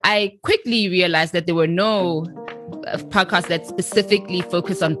I quickly realized that there were no podcasts that specifically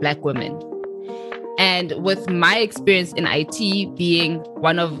focus on Black women. And with my experience in IT being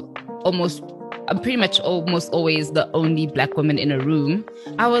one of I'm pretty much almost always the only Black woman in a room,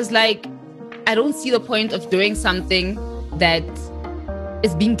 I was like, I don't see the point of doing something that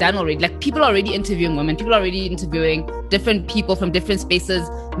is being done already. Like, people are already interviewing women, people are already interviewing different people from different spaces,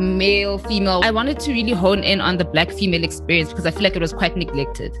 male, female. I wanted to really hone in on the Black female experience because I feel like it was quite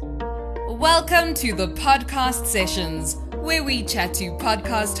neglected. Welcome to the Podcast Sessions, where we chat to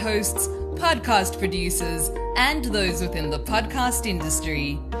podcast hosts, podcast producers, and those within the podcast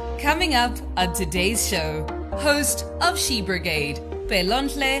industry. Coming up on today's show, host of She Brigade,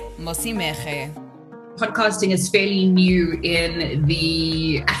 Pelontle Mosimege. Podcasting is fairly new in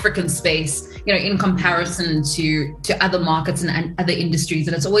the African space, in comparison to other markets and other industries.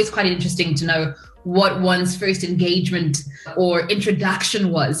 And it's always quite interesting to know what one's first engagement or introduction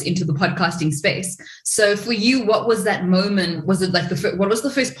was into the podcasting space. So for you, what was that moment? Was it like what was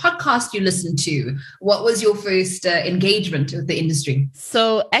the first podcast you listened to? What was your first engagement with the industry?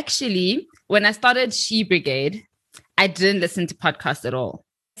 So actually, when I started She Brigade, I didn't listen to podcasts at all.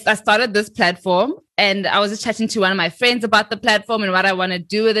 I started this platform and I was just chatting to one of my friends about the platform and what I want to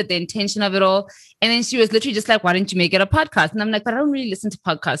do with it, the intention of it all. And then she was literally just like, why don't you make it a podcast? And I'm like, but I don't really listen to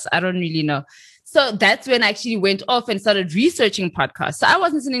podcasts. I don't really know. So that's when I actually went off and started researching podcasts. So I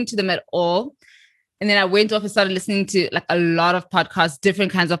wasn't listening to them at all. And then I went off and started listening to like a lot of podcasts,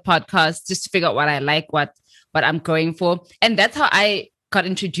 different kinds of podcasts, just to figure out what I like, what I'm going for. And that's how I got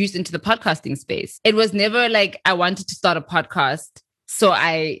introduced into the podcasting space. It was never like I wanted to start a podcast, so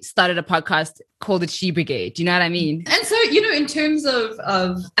I started a podcast called the She Brigade. Do you know what I mean? And so, in terms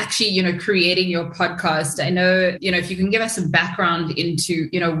of actually, creating your podcast, I know, if you can give us some background into,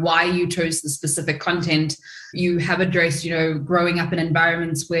 why you chose the specific content. You have addressed, growing up in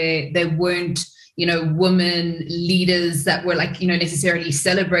environments where there weren't, women leaders that were necessarily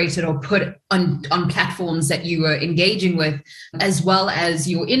celebrated or put on platforms that you were engaging with, as well as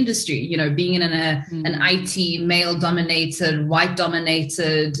your industry, being in an IT male dominated, white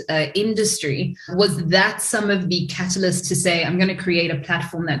dominated industry. Was that some of the catalyst to say, I'm going to create a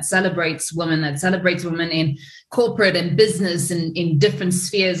platform that celebrates women in corporate and business and in different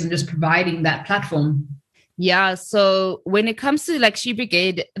spheres, and just providing that platform? Yeah. So when it comes to like She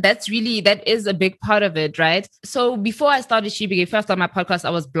Brigade, that is a big part of it, right? So before I started She Brigade, first on my podcast,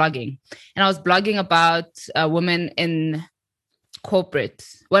 I was blogging, and I was blogging about women in corporate.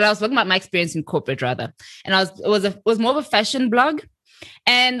 Well, I was talking about my experience in corporate rather. And it was more of a fashion blog.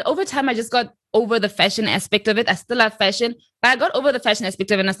 And over time, I just got over the fashion aspect of it. I still have fashion, but I got over the fashion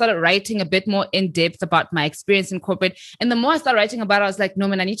aspect of it and I started writing a bit more in depth about my experience in corporate. And the more I started writing about it, I was like, no,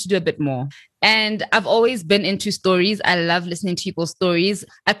 man, I need to do a bit more. And I've always been into stories. I love listening to people's stories.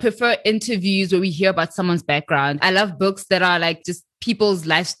 I prefer interviews where we hear about someone's background. I love books that are like just people's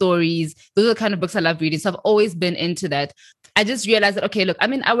life stories. Those are the kind of books I love reading. So I've always been into that. I just realized that, okay, look,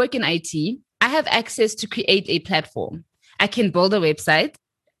 I work in IT. I have access to create a platform. I can build a website.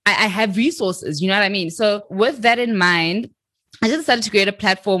 I have resources, you know what I mean? So with that in mind, I just decided to create a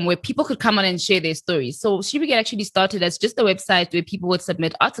platform where people could come on and share their stories. So She Brigade actually started as just a website where people would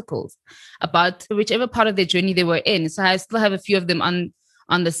submit articles about whichever part of their journey they were in. So I still have a few of them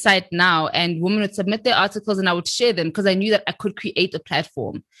on the site now, and women would submit their articles and I would share them because I knew that I could create a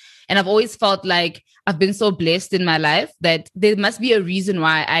platform. And I've always felt like I've been so blessed in my life that there must be a reason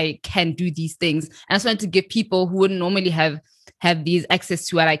why I can do these things. And I just wanted to give people who wouldn't normally have these access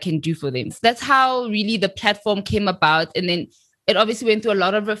to what I can do for them. So that's how really the platform came about. And then it obviously went through a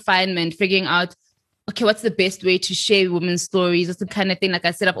lot of refinement, figuring out, okay, what's the best way to share women's stories? That's the kind of thing, like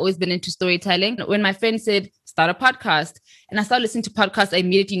I said, I've always been into storytelling. When my friend said, start a podcast, and I started listening to podcasts, I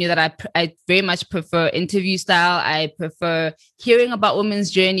immediately knew that I very much prefer interview style. I prefer hearing about women's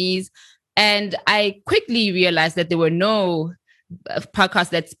journeys. And I quickly realized that there were no podcasts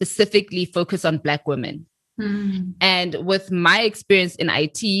that specifically focus on Black women. And with my experience in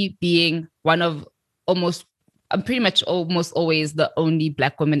IT being one of I'm pretty much almost always the only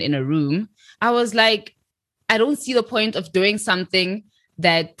Black woman in a room, I was like, I don't see the point of doing something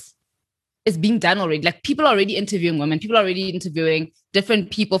that is being done already. Like, people are already interviewing women, people are already interviewing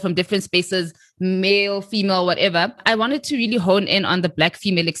different people from different spaces, male, female, whatever. I wanted to really hone in on the Black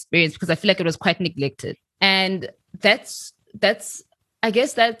female experience because I feel like it was quite neglected. And I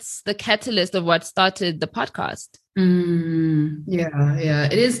guess that's the catalyst of what started the podcast. Yeah.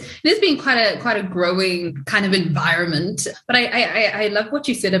 It is being quite a growing kind of environment. But I love what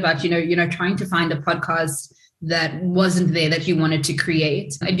you said about, trying to find a podcast that wasn't there that you wanted to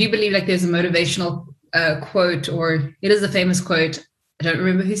create. I do believe like there's a motivational quote, or it is a famous quote. I don't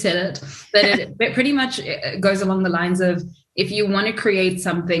remember who said it, but it pretty much goes along the lines of, if you want to create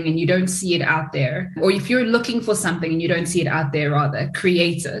something and you don't see it out there, or if you're looking for something and you don't see it out there, rather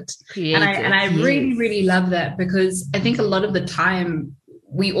create it. And I really, really love that, because I think a lot of the time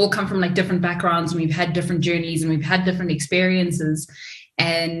we all come from like different backgrounds, and we've had different journeys, and we've had different experiences.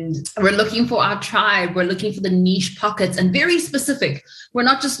 And we're looking for our tribe. We're looking for the niche pockets, and very specific. We're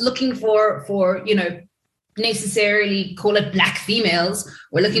not just looking for, you know, necessarily call it Black females.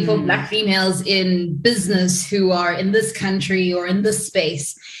 We're looking for Black females in business who are in this country or in this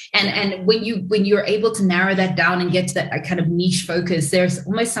space. And when you're able to narrow that down and get to that kind of niche focus, there's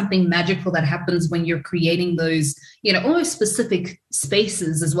almost something magical that happens when you're creating those, you know, almost specific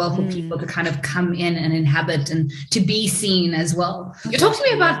spaces as well for people to kind of come in and inhabit and to be seen as well. Talk to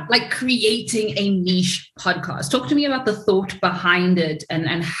me about like creating a niche podcast. Talk to me about the thought behind it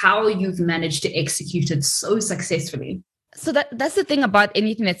and how you've managed to execute it so successfully. So that's the thing about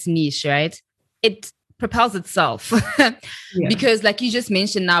anything that's niche, right? It propels itself. Because like you just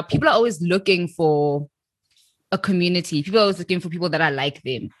mentioned, now people are always looking for a community. People are always looking for people that are like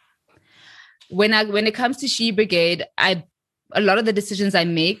them. When it comes to She Brigade, a lot of the decisions I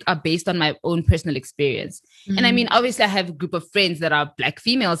make are based on my own personal experience. And I mean, obviously I have a group of friends that are Black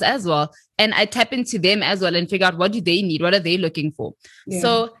females as well. And I tap into them as well and figure out, what do they need? What are they looking for?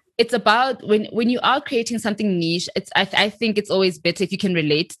 So it's about when you are creating something niche, I think it's always better if you can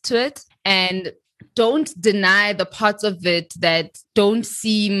relate to it and don't deny the parts of it that don't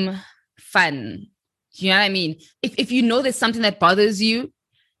seem fun. You know what I mean? If you know there's something that bothers you,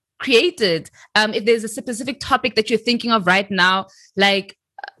 create it. If there's a specific topic that you're thinking of right now, like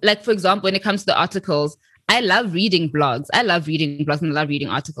for example, when it comes to the articles, I love reading blogs. I love reading blogs and I love reading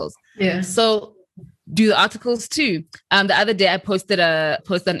articles. Yeah. So do the articles too. The other day I posted a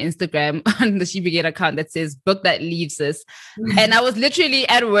post on Instagram on the She Brigade account that says "Book that leave, sis." And I was literally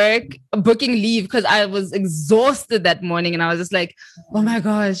at work booking leave because I was exhausted that morning, and I was just like, "Oh my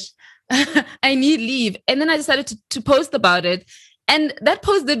gosh, I need leave." And then I decided to post about it, and that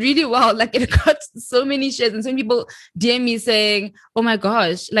post did really well. Like it got so many shares, and so many people DM me saying, "Oh my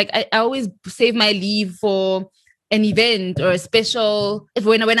gosh, like I always save my leave for an event or a special,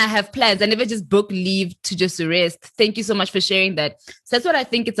 when I have plans. I never just book leave to just rest." Thank you so much for sharing that. So that's what I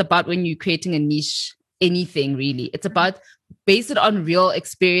think it's about when you're creating a niche, anything really. It's about base it on real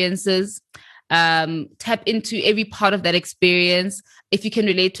experiences, tap into every part of that experience. If you can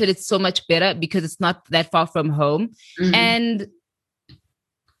relate to it, it's so much better because it's not that far from home. And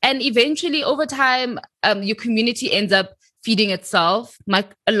eventually over time, your community ends up feeding itself.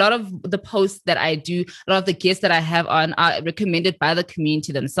 A lot of the posts that I do, a lot of the guests that I have on are recommended by the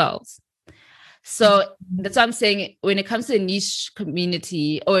community themselves. So that's what I'm saying. When it comes to a niche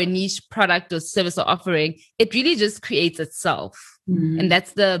community or a niche product or service or offering, it really just creates itself. And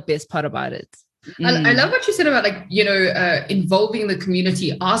that's the best part about it. I love what you said about involving the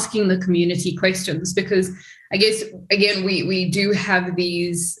community, asking the community questions, because I guess, again, we do have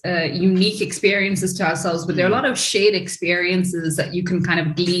these unique experiences to ourselves, but there are a lot of shared experiences that you can kind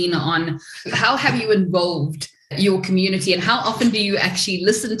of glean on. How have you involved your community, and how often do you actually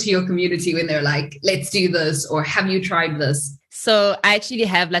listen to your community when they're like, let's do this, or have you tried this? So I actually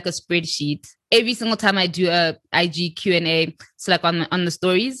have like a spreadsheet. Every single time I do a IG Q&A, so like on the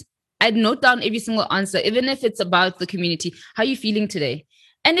stories, I note down every single answer, even if it's about the community. How are you feeling today?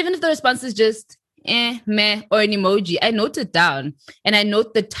 And even if the response is just meh, or an emoji, I note it down, and I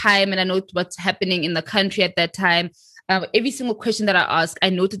note the time, and I note what's happening in the country at that time. Every single question that I ask, I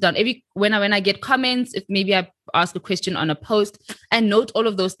note it down. When I get comments, if maybe I ask a question on a post, I note all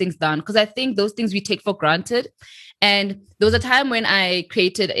of those things down, because I think those things we take for granted. And there was a time when I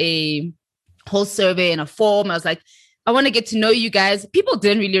created a whole survey and a form. I was like, I want to get to know you guys. People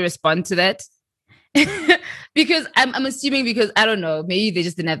didn't really respond to that. Because I'm assuming, because I don't know, maybe they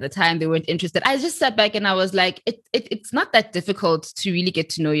just didn't have the time, they weren't interested. I just sat back and I was like, it's not that difficult to really get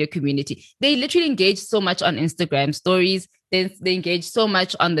to know your community. They literally engage so much on Instagram stories. They engage so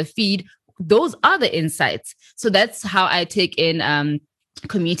much on the feed. Those are the insights. So that's how I take in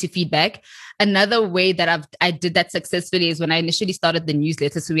community feedback. Another way that I did that successfully is when I initially started the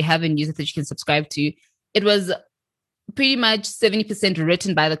newsletter. So we have a newsletter you can subscribe to. It was pretty much 70%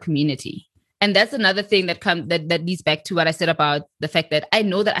 written by the community. And that's another thing that leads back to what I said about the fact that I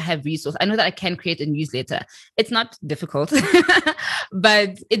know that I have resources. I know that I can create a newsletter. It's not difficult,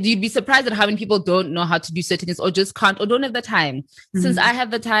 but you'd be surprised at how many people don't know how to do certain things, or just can't, or don't have the time. Since I have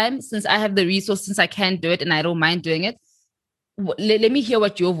the time, since I have the resource, since I can do it and I don't mind doing it, let me hear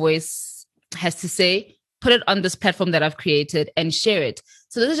what your voice has to say. Put it on this platform that I've created and share it.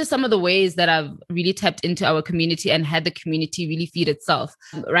 So those are just some of the ways that I've really tapped into our community and had the community really feed itself.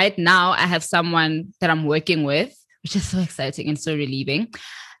 Right now, I have someone that I'm working with, which is so exciting and so relieving.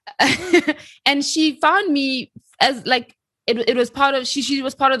 And she found me as like, it was part of, she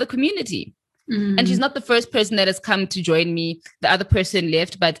was part of the community. And she's not the first person that has come to join me. The other person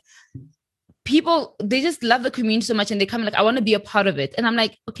left, but people, they just love the community so much and they come like, I want to be a part of it. And I'm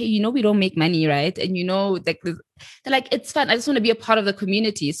like, okay, we don't make money, right? And like, they're like, it's fun. I just want to be a part of the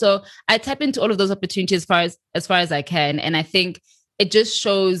community. So I tap into all of those opportunities as far as I can. And I think it just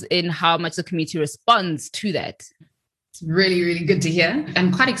shows in how much the community responds to that. It's really, really good to hear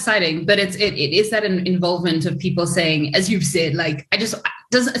and quite exciting. But it is that involvement of people saying, as you've said, like,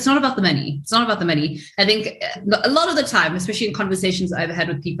 it's not about the money. It's not about the money. I think a lot of the time, especially in conversations I've had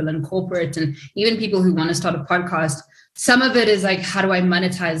with people in corporate and even people who want to start a podcast, some of it is like, how do I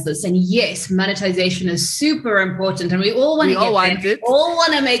monetize this? And yes, monetization is super important. And we all want to we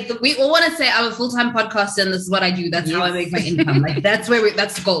all want to say, I'm a full-time podcaster and this is what I do. That's how I make my income. Like that's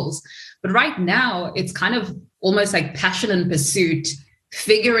that's the goals. But right now it's kind of almost like passion and pursuit,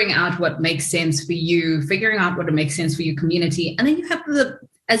 figuring out what makes sense for you, figuring out what makes sense for your community. And then you have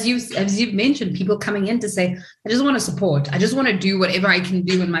as you've mentioned, people coming in to say, I just want to support. I just want to do whatever I can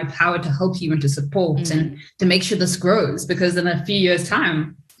do in my power to help you and to support and to make sure this grows. Because in a few years'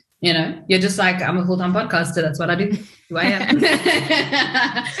 time, you're just like, I'm a full-time podcaster. That's what I do. Who I am.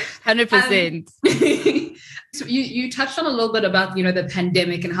 100%. So you touched on a little bit about, the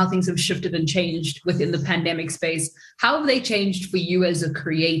pandemic and how things have shifted and changed within the pandemic space. How have they changed for you as a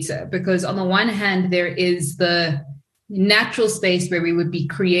creator? Because on the one hand, there is the natural space where we would be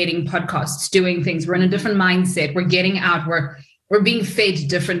creating podcasts, doing things. We're in a different mindset. We're getting out. We're being fed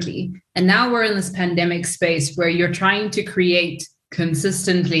differently. And now we're in this pandemic space where you're trying to create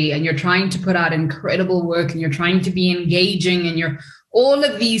consistently and you're trying to put out incredible work and you're trying to be engaging and you're all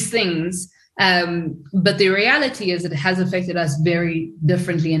of these things. But the reality is it has affected us very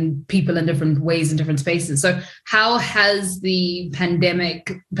differently and people in different ways in different spaces. So how has the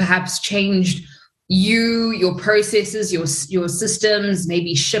pandemic perhaps changed you, your processes, your systems,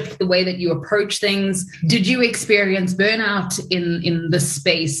 maybe shift the way that you approach things? Did you experience burnout in this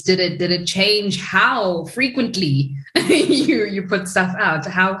space? Did it change how frequently you put stuff out?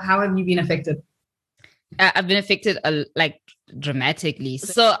 How have you been affected? I've been affected dramatically.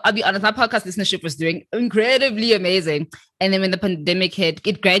 So I'll be honest, my podcast listenership was doing incredibly amazing. And then when the pandemic hit,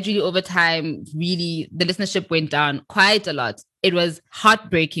 it gradually over time, really, the listenership went down quite a lot. It was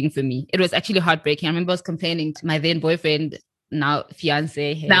heartbreaking for me. It was actually heartbreaking. I remember I was complaining to my then boyfriend, now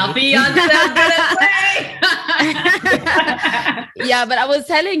fiance. Hey. Now fiance, yeah, but I was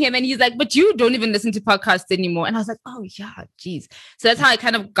telling him and he's like, but you don't even listen to podcasts anymore. And I was like, oh yeah, geez. So that's how I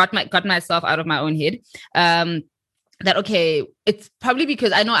kind of got myself out of my own head. That, okay, it's probably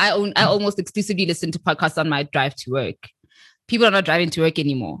because I know I almost exclusively listen to podcasts on my drive to work. People are not driving to work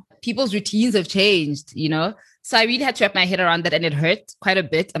anymore. People's routines have changed, So I really had to wrap my head around that and it hurt quite a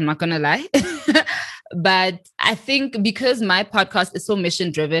bit. I'm not going to lie. But I think because my podcast is so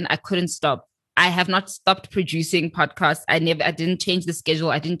mission driven, I couldn't stop. I have not stopped producing podcasts. I didn't change the schedule.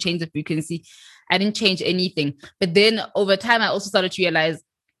 I didn't change the frequency. I didn't change anything. But then over time, I also started to realize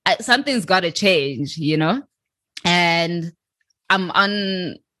something's got to change, And I'm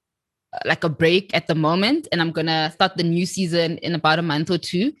on like a break at the moment and I'm going to start the new season in about a month or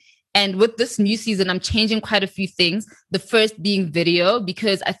two. And with this new season, I'm changing quite a few things. The first being video,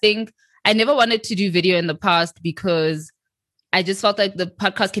 because I think I never wanted to do video in the past because I just felt like the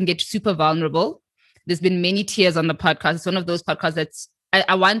podcast can get super vulnerable. There's been many tears on the podcast. It's one of those podcasts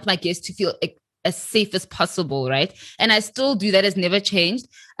I want my guests to feel as safe as possible, right? And I still do. That has never changed.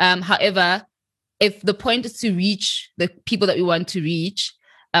 However, if the point is to reach the people that we want to reach,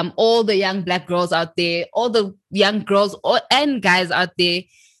 all the young Black girls out there, all the young girls and guys out there,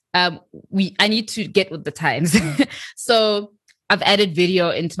 I need to get with the times. So I've added video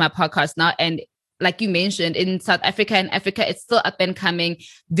into my podcast now. And like you mentioned, in South Africa and Africa, it's still up and coming.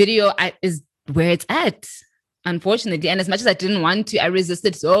 Video is where it's at, unfortunately. And as much as I didn't want to, I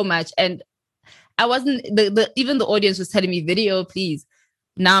resisted so much. And I wasn't, even the audience was telling me, video, please.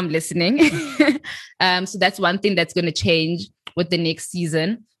 Now I'm listening. So that's one thing that's going to change with the next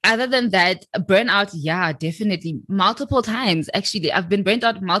season. Other than that, burnout, yeah, definitely. Multiple times, actually. I've been burnt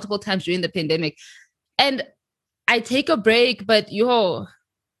out multiple times during the pandemic. And I take a break, but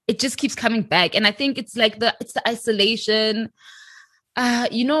it just keeps coming back. And I think it's like the isolation.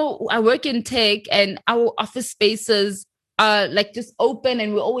 I work in tech and our office spaces are like just open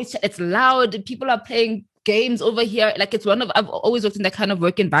and it's loud. People are playing games over here. Like I've always worked in that kind of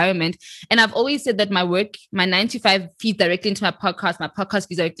work environment. And I've always said that my 9 to 5 feeds directly into my podcast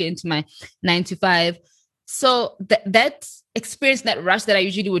feeds directly into my 9 to 5. So that experience, that rush that I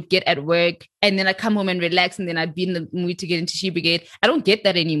usually would get at work, and then I come home and relax, and then I'd be in the mood to get into She Brigade. I don't get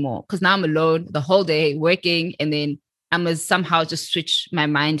that anymore because now I'm alone the whole day working, and then I must somehow just switch my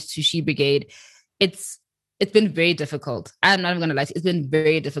mind to She Brigade. It's been very difficult. I'm not even gonna lie to you. It's been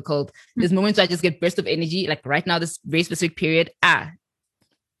very difficult. There's moments where I just get bursts of energy, like right now, this very specific period.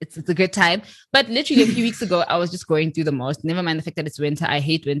 It's a good time. But literally a few weeks ago, I was just going through the most. Never mind the fact that it's winter. I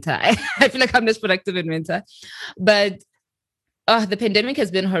hate winter. I feel like I'm less productive in winter. But the pandemic has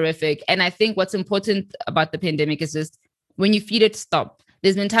been horrific. And I think what's important about the pandemic is just when you feel it, stop.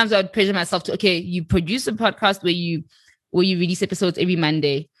 There's been times where I would pressure myself to, okay, you produce a podcast where you release episodes every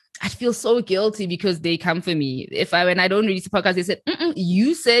Monday. I'd feel so guilty because they come for me. When I don't release a podcast, they said,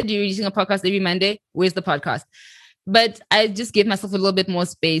 you said you're releasing a podcast every Monday. Where's the podcast? But I just gave myself a little bit more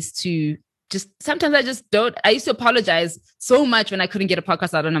space to sometimes I just don't. I used to apologize so much when I couldn't get a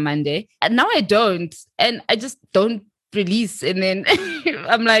podcast out on a Monday. And now I don't. And I just don't release. And then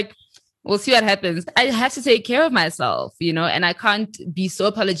I'm like, we'll see what happens. I have to take care of myself, and I can't be so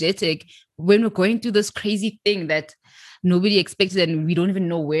apologetic when we're going through this crazy thing that nobody expected and we don't even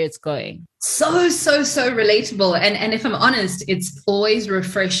know where it's going. So relatable. And if I'm honest, it's always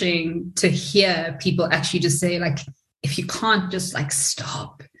refreshing to hear people actually just say, like, if you can't just like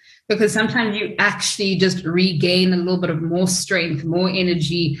stop, because sometimes you actually just regain a little bit of more strength, more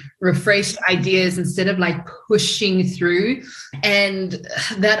energy, refreshed ideas instead of like pushing through. And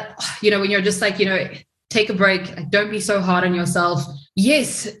that, when you're just like, take a break, like, don't be so hard on yourself.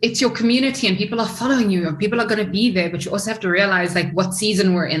 Yes, it's your community and people are following you and people are going to be there, but you also have to realize like what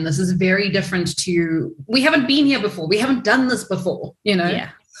season we're in. This is very different we haven't been here before. We haven't done this before, Yeah.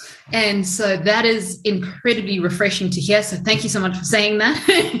 And so that is incredibly refreshing to hear. So thank you so much for saying that.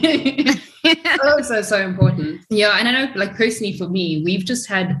 So important. Yeah. And I know, like, personally for me, we've just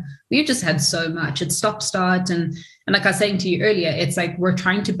had so much. It's stop, start. And like I was saying to you earlier, it's like we're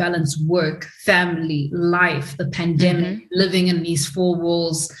trying to balance work, family, life, the pandemic, living in these four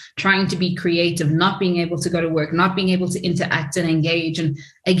walls, trying to be creative, not being able to go to work, not being able to interact and engage. And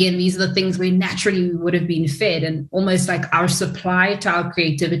again, these are the things where naturally we would have been fed, and almost like our supply to our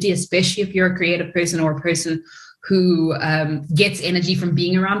creativity, especially if you're a creative person or a person who gets energy from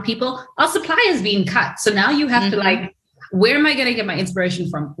being around people, our supply is being cut. So now you have to like, where am I going to get my inspiration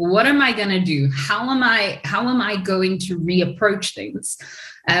from? What am I going to do? How am I going to reapproach things?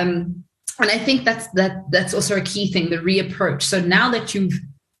 And I think that's also a key thing, the reapproach. So now that you've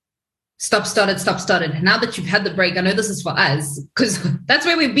stop started. Now that you've had the break, I know this is for us because that's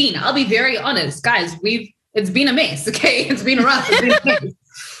where we've been. I'll be very honest, guys. It's been a mess. Okay, it's been rough. It's been a mess.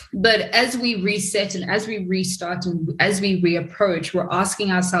 But as we reset and as we restart and as we reapproach, we're asking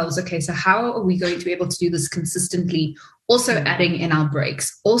ourselves, okay, so how are we going to be able to do this consistently? Also adding in our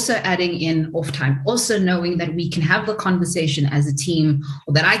breaks, also adding in off time, also knowing that we can have the conversation as a team,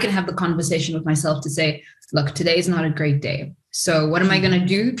 or that I can have the conversation with myself to say, look, today is not a great day. So what am I going to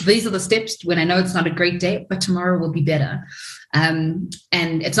do? These are the steps when I know it's not a great day, but tomorrow will be better. And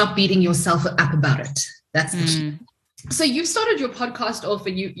it's not beating yourself up about it. That's the key. So you've started your podcast off,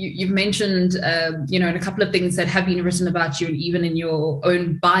 and you've mentioned, in a couple of things that have been written about you, and even in your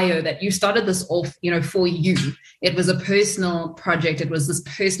own bio, that you started this off, for you. It was a personal project. It was this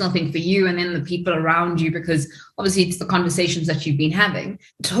personal thing for you, and then the people around you, because obviously it's the conversations that you've been having.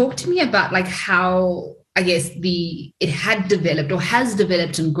 Talk to me about like how, I guess, it had developed or has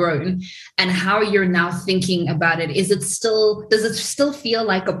developed and grown, and how you're now thinking about it. Does it still feel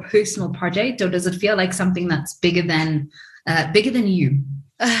like a personal project, or does it feel like something that's bigger than you?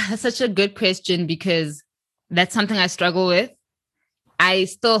 That's such a good question, because that's something I struggle with. I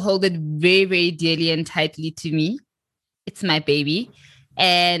still hold it very, very dearly and tightly to me. It's my baby.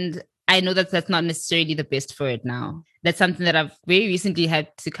 And I know that that's not necessarily the best for it now. That's something that I've very recently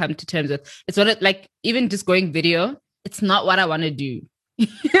had to come to terms with. It's like even just going video, it's not what I want to do.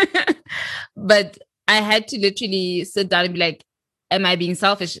 But I had to literally sit down and be like, am I being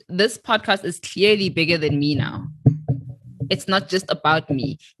selfish? This podcast is clearly bigger than me now. It's not just about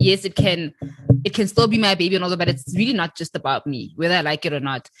me. Yes, it can still be my baby and all that, but it's really not just about me, whether I like it or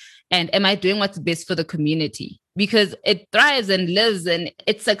not. And am I doing what's best for the community? Because it thrives and lives, and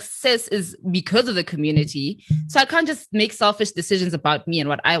its success is because of the community. So I can't just make selfish decisions about me and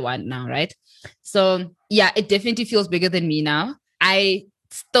what I want now, right? So yeah, it definitely feels bigger than me now. I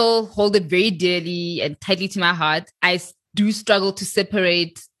still hold it very dearly and tightly to my heart. I do struggle to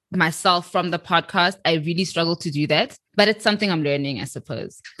separate myself from the podcast. I really struggle to do that. But it's something I'm learning, I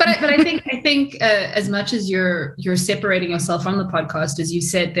suppose. But I think as much as you're separating yourself from the podcast, as you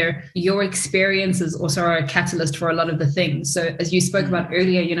said there, your experiences also are a catalyst for a lot of the things. So as you spoke about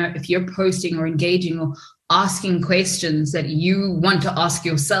earlier, if you're posting or engaging or asking questions that you want to ask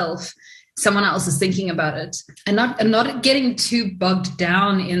yourself, someone else is thinking about it, and not getting too bogged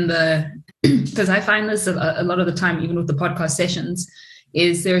down in the, because I find this a lot of the time, even with the podcast sessions,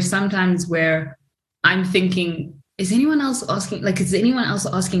 is there are sometimes where I'm thinking, is anyone else asking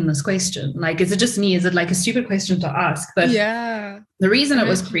this question? Like, is it just me? Is it like a stupid question to ask? But the reason it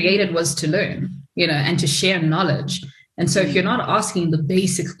was created was to learn, and to share knowledge. And so if you're not asking the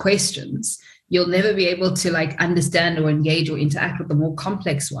basic questions, you'll never be able to like understand or engage or interact with the more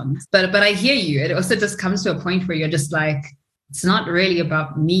complex ones. But I hear you. It also just comes to a point where you're just like, it's not really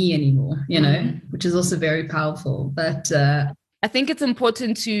about me anymore, which is also very powerful. But I think it's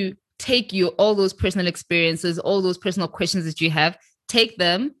important to take all those personal experiences, all those personal questions that you have, take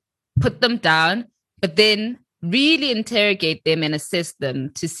them, put them down, but then really interrogate them and assess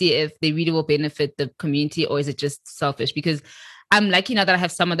them to see if they really will benefit the community, or is it just selfish? Because I'm lucky now that I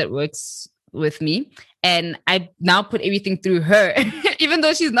have someone that works with me, and I now put everything through her, even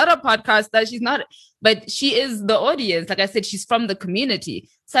though she's not a podcaster, but she is the audience. Like I said, she's from the community.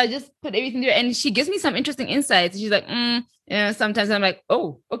 So I just put everything through, and she gives me some interesting insights. She's like, sometimes I'm like,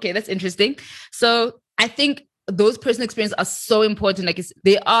 oh, okay, that's interesting. So I think those personal experiences are so important. Like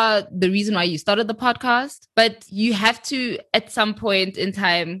they are the reason why you started the podcast, but you have to, at some point in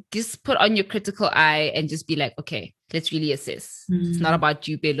time, just put on your critical eye and just be like, okay, let's really assess. It's not about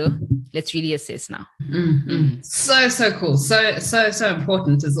you, Pelo. Let's really assess now. So cool. So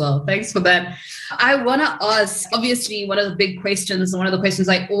important as well. Thanks for that. I want to ask, obviously, one of the big questions, and one of the questions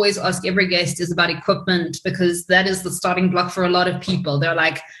I always ask every guest is about equipment, because that is the starting block for a lot of people. They're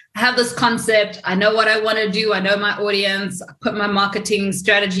like, I have this concept. I know what I want to do. I know my audience. I put my marketing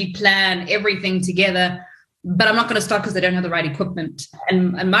strategy plan, everything together, but I'm not going to start because they don't have the right equipment.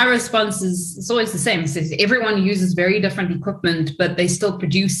 And my response is, it's always the same. It says everyone uses very different equipment, but they're still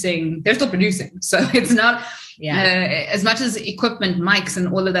producing. So it's not as much as equipment, mics, and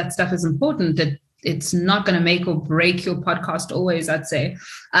all of that stuff is important. It's not going to make or break your podcast always, I'd say.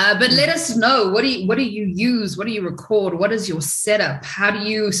 But let us know, what do you use? What do you record? What is your setup?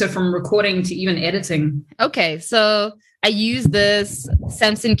 So from recording to even editing? Okay, so I use this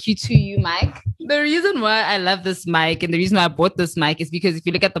Samson Q2U mic. The reason why I love this mic and the reason why I bought this mic is because if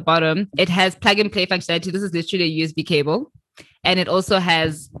you look at the bottom, it has plug and play functionality. This is literally a USB cable. And it also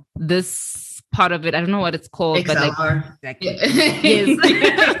has this part of it. I don't know what it's called, XLR. but like, exactly.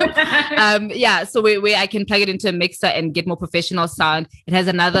 Yes. So where I can plug it into a mixer and get more professional sound. It has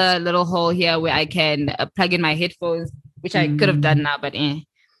another little hole here where I can plug in my headphones, which I could have done now, but you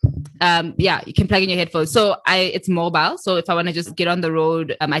can plug in your headphones. So it's mobile. So if I want to just get on the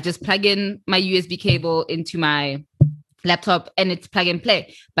road, I just plug in my USB cable into my laptop and it's plug and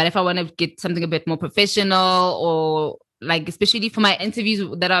play. But if I want to get something a bit more professional, or like, especially for my interviews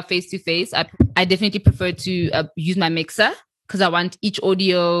that are face-to-face, I definitely prefer to use my mixer, because I want each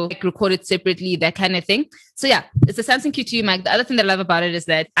audio recorded separately, that kind of thing. So yeah, it's a Samsung Q2 mic. The other thing that I love about it is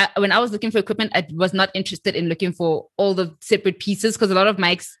that when I was looking for equipment, I was not interested in looking for all the separate pieces, because a lot of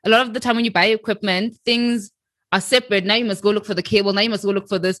the time when you buy equipment, things are separate. Now you must go look for the cable. Now you must go look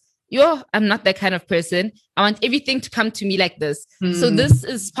for this. I'm not that kind of person. I want everything to come to me like this. So this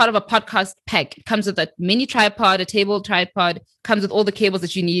is part of a podcast pack. It comes with a mini tripod, a table tripod, comes with all the cables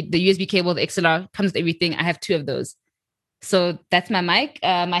that you need, the USB cable, the XLR, comes with everything. I have 2 of those. So that's my mic.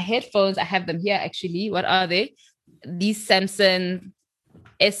 My headphones, I have them here actually. What are they? These Samson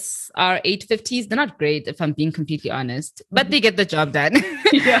SR850s. They're not great, if I'm being completely honest, but they get the job done.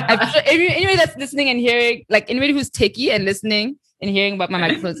 Anybody that's listening and hearing, like anybody who's techie and listening and hearing about my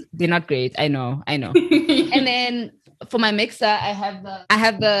microphones, they're not great. I know. And then for my mixer, I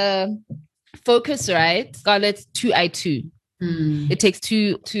have the Focusrite Scarlett 2i2. It takes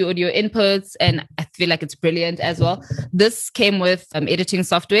two audio inputs, and I feel like it's brilliant as well. This came with editing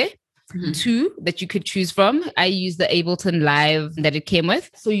software, 2 that you could choose from. I use the Ableton Live that it came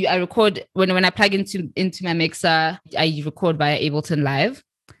with. So I record when I plug into my mixer, I record via Ableton Live.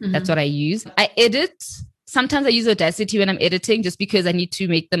 That's what I use. I edit. Sometimes I use Audacity when I'm editing, just because I need to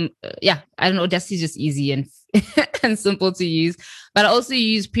make them. I don't know. Audacity is just easy and and simple to use. But I also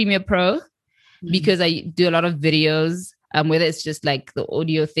use Premiere Pro because I do a lot of videos. Whether it's just like the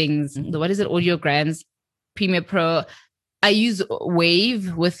audio things, audiograms, Premiere Pro. I use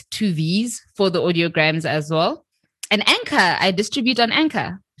Wave with 2 Vs for the audiograms as well. And Anchor, I distribute on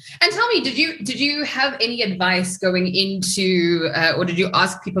Anchor. And tell me, did you have any advice going into, or did you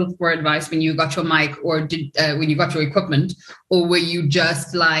ask people for advice when you got your mic, or when you got your equipment, or were you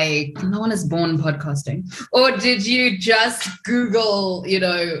just like, no one is born podcasting, or did you just Google,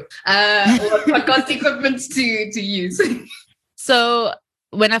 what podcast equipment to use? So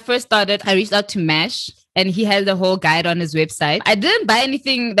when I first started, I reached out to Mash, and he had the whole guide on his website. I didn't buy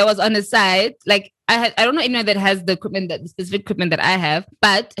anything that was on his site. Like I don't know anyone that has the specific equipment that I have,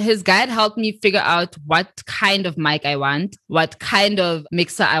 but his guide helped me figure out what kind of mic I want, what kind of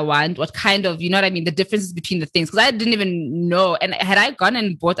mixer I want, what kind of, the differences between the things. Because I didn't even know. And had I gone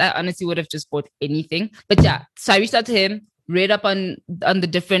and bought, I honestly would have just bought anything. But yeah, so I reached out to him, read up on the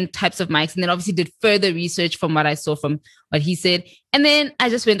different types of mics, and then obviously did further research from what I saw from what he said. And then I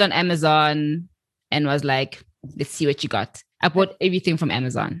just went on Amazon and was like, let's see what you got. I bought everything from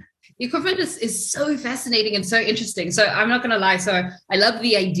Amazon. Equipment is so fascinating and so interesting. So I'm not going to lie. So I love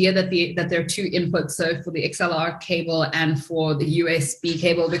the idea that there are two inputs. So for the XLR cable and for the USB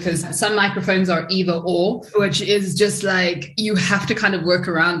cable, because some microphones are either or, which is just like, you have to kind of work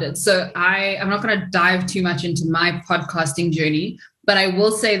around it. So I'm not going to dive too much into my podcasting journey, but I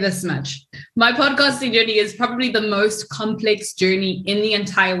will say this much. My podcasting journey is probably the most complex journey in the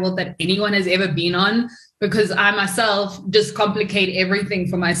entire world that anyone has ever been on, because I myself just complicate everything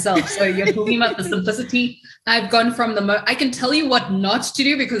for myself. So you're talking about the simplicity. I've gone from I can tell you what not to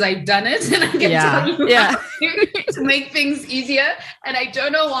do because I've done it, and I can tell you how to make things easier. And I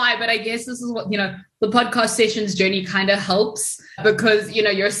don't know why, but I guess this is what, the podcast sessions journey kind of helps, because,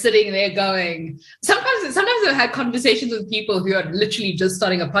 you're sitting there going, sometimes I've had conversations with people who are literally just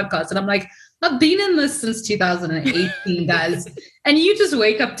starting a podcast, and I'm like, I've been in this since 2018, guys. And you just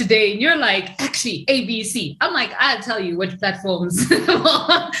wake up today and you're like, actually, ABC. I'm like, I'll tell you which platforms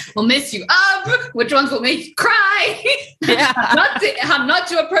will mess you up, which ones will make you cry, how not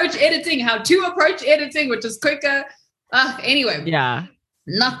to approach editing, how to approach editing, which is quicker. Anyway. Yeah.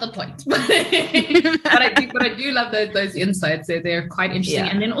 Not the point, but I do love those insights. They're quite interesting.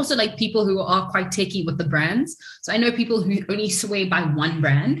 Yeah. And then also like people who are quite techie with the brands. So I know people who only swear by one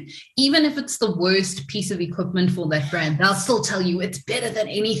brand, even if it's the worst piece of equipment for that brand, they'll still tell you it's better than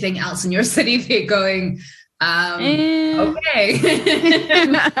anything else. And you're sitting there going, okay,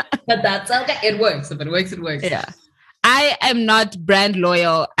 but that's okay. It works. If it works, it works. Yeah. I am not brand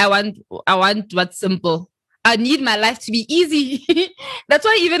loyal. I want what's simple. I need my life to be easy. That's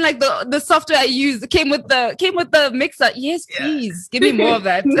why even like the software I use came with the mixer. Yes, please give me more of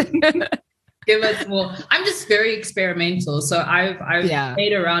that. Give us more. I'm just very experimental. So I've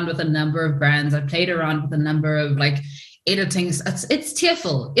played around with a number of brands. I've played around with a number of like editing. It's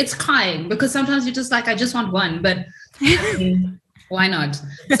tearful. It's crying, because sometimes you're just like, I just want one, but I mean, why not?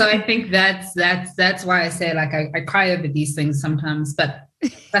 So I think that's why I say like I cry over these things sometimes, but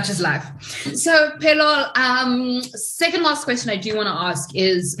that's just life. So Pelol, second last question I do want to ask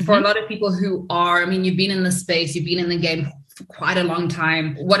is for a lot of people who are, you've been in the space, you've been in the game for quite a long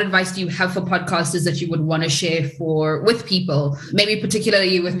time. What advice do you have for podcasters that you would want to share with people, maybe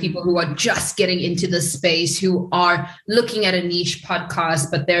particularly with people who are just getting into the space, who are looking at a niche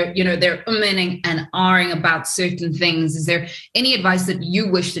podcast, but they're umming and ahhing about certain things? Is there any advice that you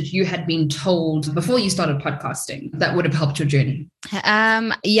wish that you had been told before you started podcasting that would have helped your journey?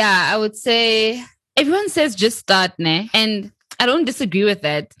 I would say everyone says just start, ne? And I don't disagree with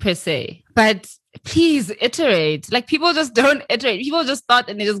that per se, but please iterate. Like, people just don't iterate. People just start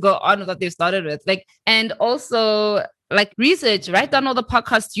and they just go on with what they've started with. Like, and also like research, write down all the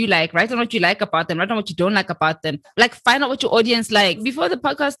podcasts you like, write down what you like about them, write down what you don't like about them. Like, find out what your audience like. Before the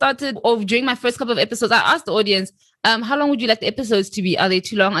podcast started, or during my first couple of episodes, I asked the audience, how long would you like the episodes to be? Are they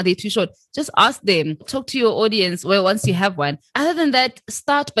too long? Are they too short? Just ask them. Talk to your audience once you have one. Other than that,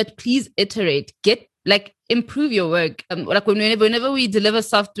 start, but please iterate. Improve your work. Like whenever we deliver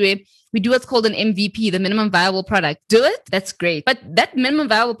software, we do what's called an MVP, the minimum viable product. Do it. That's great. But that minimum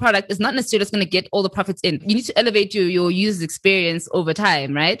viable product is not necessarily just going to get all the profits in. You need to elevate your user's experience over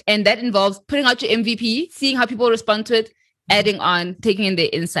time, right? And that involves putting out your MVP, seeing how people respond to it, adding on, taking in their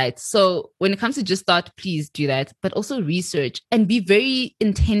insights. So when it comes to just start, please do that. But also research and be very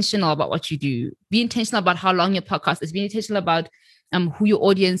intentional about what you do. Be intentional about how long your podcast is. Be intentional about who your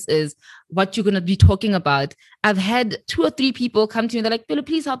audience is, what you're going to be talking about. I've had 2 or 3 people come to me. They're like, Philip,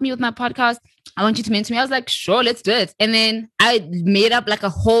 please help me with my podcast. I want you to mentor me. I was like, sure, let's do it. And then I made up like a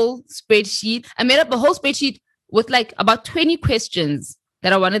whole spreadsheet. I made up a whole spreadsheet with like about 20 questions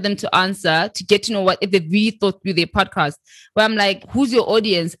that I wanted them to answer to get to know if they really thought through their podcast. Where I'm like, who's your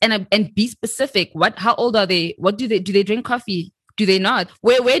audience? And be specific. How old are they? What do they drink coffee? Do they not?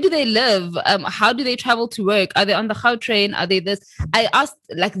 Where do they live? How do they travel to work? Are they on the Gau train? Are they this? I asked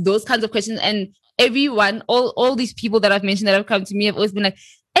like those kinds of questions, and everyone, all these people that I've mentioned that have come to me have always been like,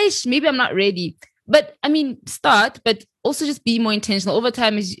 "Ish, maybe I'm not ready." But I mean, start, but also just be more intentional over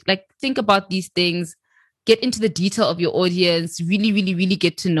time. Is like think about these things, get into the detail of your audience, really, really, really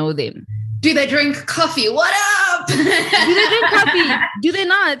get to know them. Do they drink coffee? What up? Do they drink coffee? Do they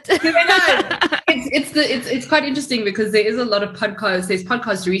not? Do they not? It's quite interesting because there is a lot of podcasts. There's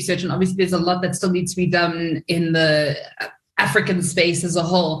podcast research, and obviously there's a lot that still needs to be done in the African space as a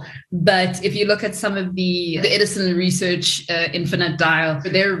whole. But if you look at some of the Edison research, Infinite Dial,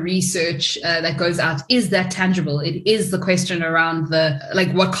 their research that goes out, is that tangible? It is the question around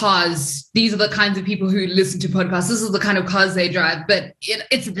what cars, these are the kinds of people who listen to podcasts, this is the kind of cars they drive. But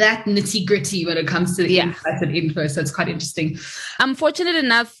it's that nitty gritty when it comes to the insights and info. So it's quite interesting. I'm fortunate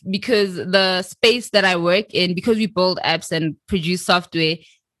enough because the space that I work in, because we build apps and produce software,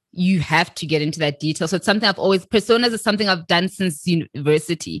 you have to get into that detail. So it's something personas is something I've done since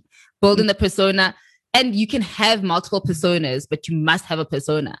university, building the persona. And you can have multiple personas, but you must have a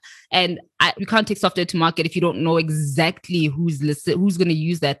persona. And you can't take software to market if you don't know exactly who's going to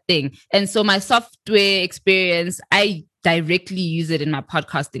use that thing. And so my software experience, I directly use it in my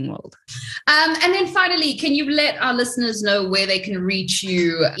podcasting world. And then finally, can you let our listeners know where they can reach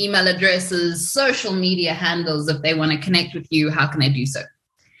you, email addresses, social media handles, if they want to connect with you? How can they do so?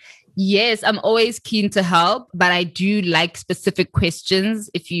 Yes, I'm always keen to help, but I do like specific questions.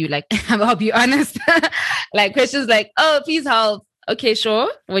 If you like, I'll be honest, like questions like, "Oh, please help." Okay, sure.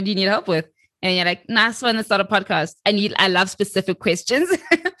 What do you need help with? And you're like, "Nah, it's fun to start a podcast." I love specific questions.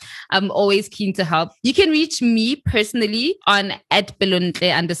 I'm always keen to help. You can reach me personally on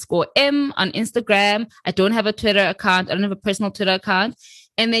 @Pelontle_M on Instagram. I don't have a Twitter account. I don't have a personal Twitter account.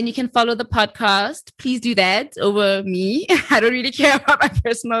 And then you can follow the podcast. Please do that over me. I don't really care about my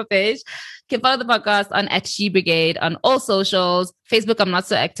personal page. You can follow the podcast on @SheBrigade on all socials. Facebook, I'm not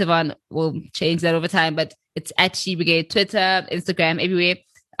so active on. We'll change that over time, but it's @SheBrigade, Twitter, Instagram, everywhere.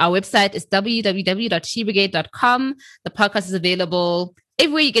 Our website is www.shebrigade.com. The podcast is available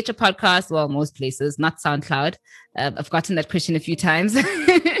everywhere you get your podcast. Well, most places, not SoundCloud. I've gotten that question a few times.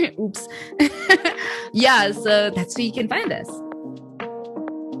 Oops. Yeah, so that's where you can find us.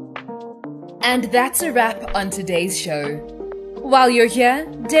 And that's a wrap on today's show. While you're here,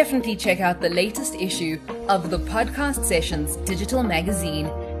 definitely check out the latest issue of the Podcast Sessions digital magazine,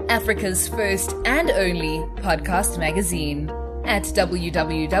 Africa's first and only podcast magazine, at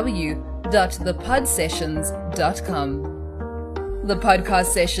www.thepodsessions.com. The Podcast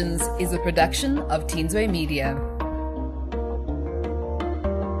Sessions is a production of Teensway Media.